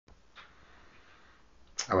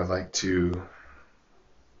I would like to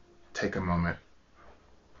take a moment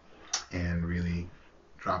and really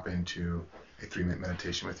drop into a 3-minute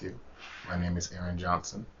meditation with you. My name is Aaron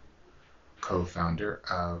Johnson, co-founder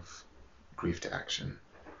of Grief to Action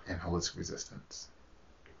and Holistic Resistance.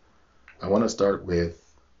 I want to start with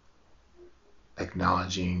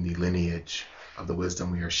acknowledging the lineage of the wisdom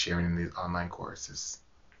we are sharing in these online courses.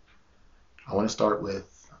 I want to start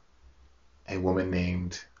with a woman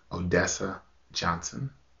named Odessa Johnson.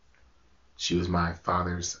 She was my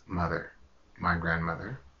father's mother, my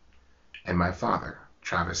grandmother, and my father,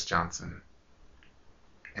 Travis Johnson,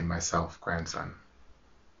 and myself, grandson.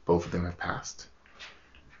 Both of them have passed.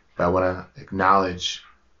 But I want to acknowledge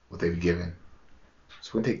what they've given. So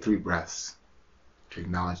we're going to take 3 breaths to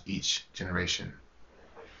acknowledge each generation.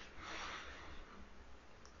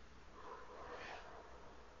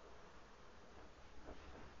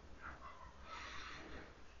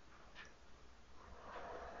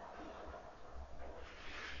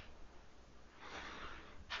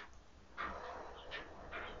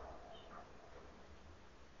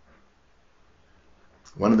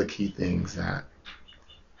 One of the key things that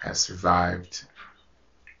has survived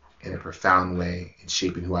in a profound way in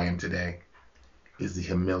shaping who I am today is the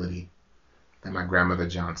humility that my grandmother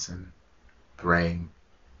Johnson brought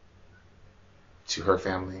to her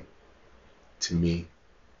family, to me.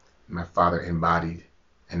 My father embodied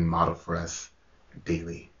and modeled for us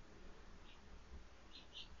daily.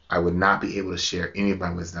 I would not be able to share any of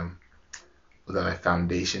my wisdom without a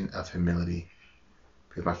foundation of humility,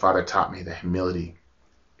 because my father taught me that humility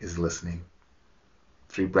is listening.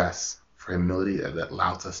 3 breaths for humility that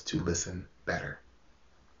allows us to listen better.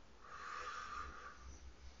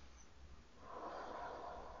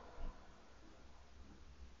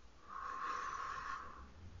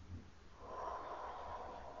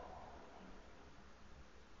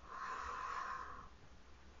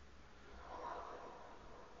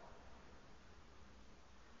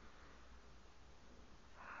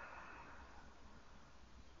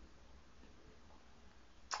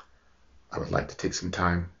 I would like to take some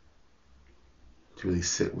time to really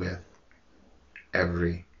sit with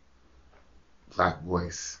every Black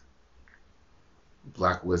voice,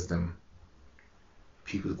 Black wisdom,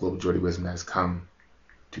 people with global majority wisdom that has come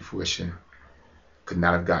to fruition. Could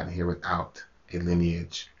not have gotten here without a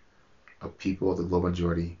lineage of people of the global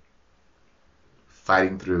majority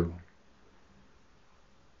fighting through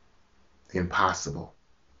the impossible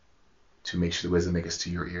to make sure the wisdom makes it to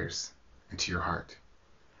your ears and to your heart.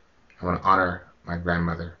 I want to honor my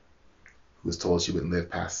grandmother, who was told she wouldn't live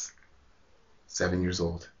past 7 years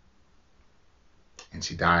old, and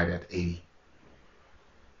she died at 80.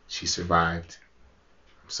 She survived.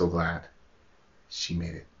 I'm so glad she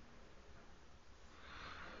made it.